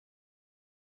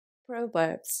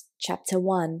Proverbs chapter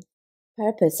 1.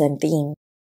 Purpose and theme.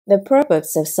 The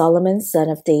Proverbs of Solomon son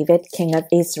of David, king of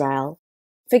Israel.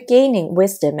 For gaining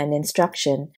wisdom and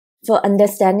instruction, for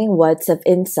understanding words of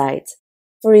insight,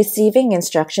 for receiving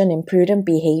instruction in prudent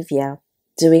behavior,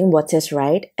 doing what is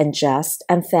right and just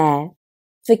and fair,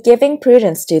 for giving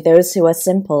prudence to those who are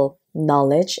simple,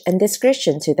 knowledge and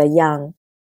discretion to the young.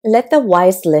 Let the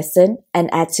wise listen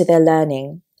and add to their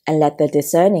learning, and let the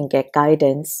discerning get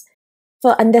guidance.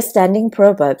 For understanding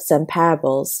proverbs and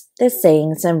parables, the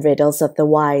sayings and riddles of the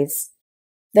wise.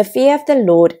 The fear of the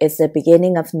Lord is the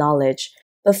beginning of knowledge,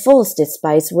 but fools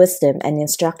despise wisdom and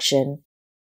instruction.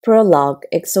 Prologue,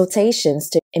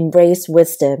 exhortations to embrace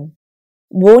wisdom.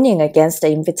 Warning against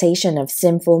the invitation of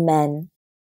sinful men.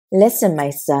 Listen,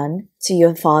 my son, to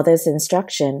your father's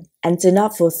instruction, and do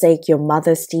not forsake your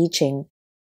mother's teaching.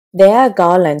 They are a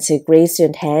garland to grace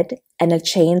your head, and a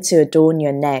chain to adorn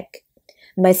your neck.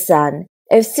 My son,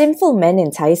 if sinful men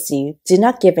entice you, do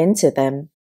not give in to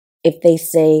them. If they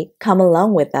say, "Come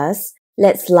along with us,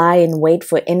 let's lie in wait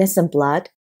for innocent blood,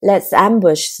 let's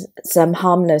ambush some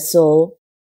harmless soul,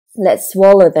 let's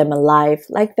swallow them alive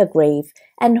like the grave,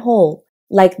 and whole,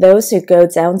 like those who go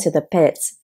down to the pit.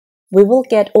 We will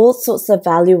get all sorts of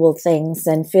valuable things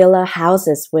and fill our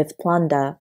houses with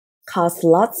plunder. Cast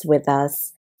lots with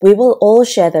us. We will all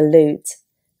share the loot."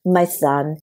 My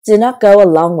son, do not go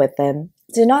along with them.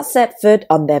 Do not set foot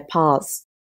on their paths,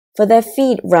 for their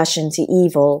feet rush into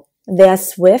evil. They are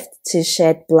swift to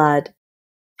shed blood.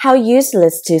 How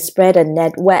useless to spread a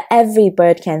net where every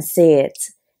bird can see it.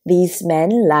 These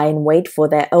men lie in wait for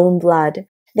their own blood.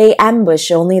 They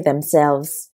ambush only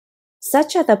themselves.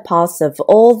 Such are the paths of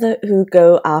all who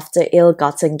go after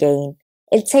ill-gotten gain.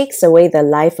 It takes away the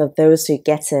life of those who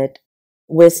get it.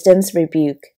 Wisdom's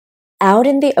rebuke. Out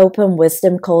in the open,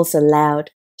 wisdom calls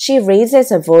aloud. She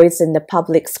raises her voice in the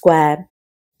public square.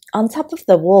 On top of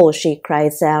the wall she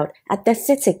cries out, at the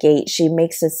city gate she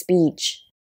makes a speech.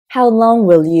 How long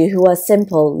will you who are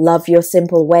simple love your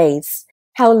simple ways?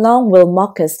 How long will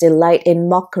mockers delight in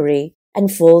mockery,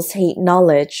 and fools hate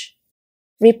knowledge?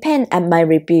 Repent at my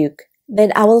rebuke,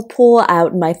 then I will pour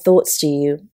out my thoughts to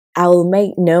you. I will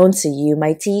make known to you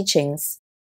my teachings.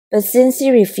 But since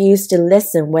you refuse to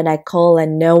listen when I call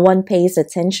and no one pays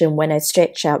attention when I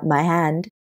stretch out my hand,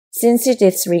 since you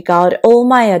disregard all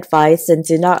my advice and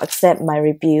do not accept my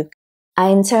rebuke, I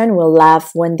in turn will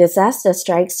laugh when disaster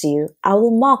strikes you. I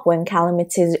will mock when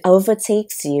calamity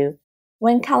overtakes you.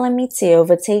 When calamity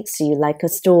overtakes you like a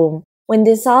storm, when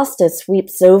disaster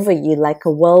sweeps over you like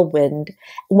a whirlwind,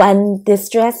 when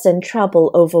distress and trouble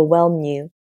overwhelm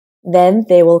you, then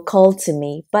they will call to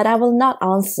me, but I will not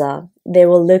answer. They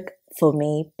will look for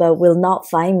me, but will not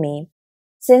find me.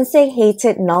 Since they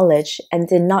hated knowledge and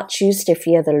did not choose to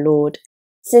fear the Lord,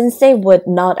 since they would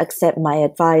not accept my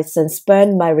advice and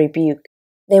spurn my rebuke,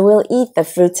 they will eat the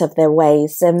fruit of their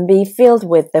ways and be filled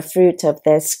with the fruit of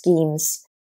their schemes.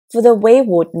 For the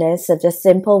waywardness of the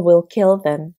simple will kill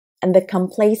them, and the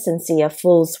complacency of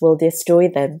fools will destroy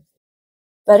them.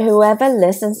 But whoever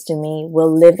listens to me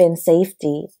will live in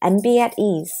safety and be at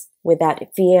ease without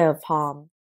fear of harm.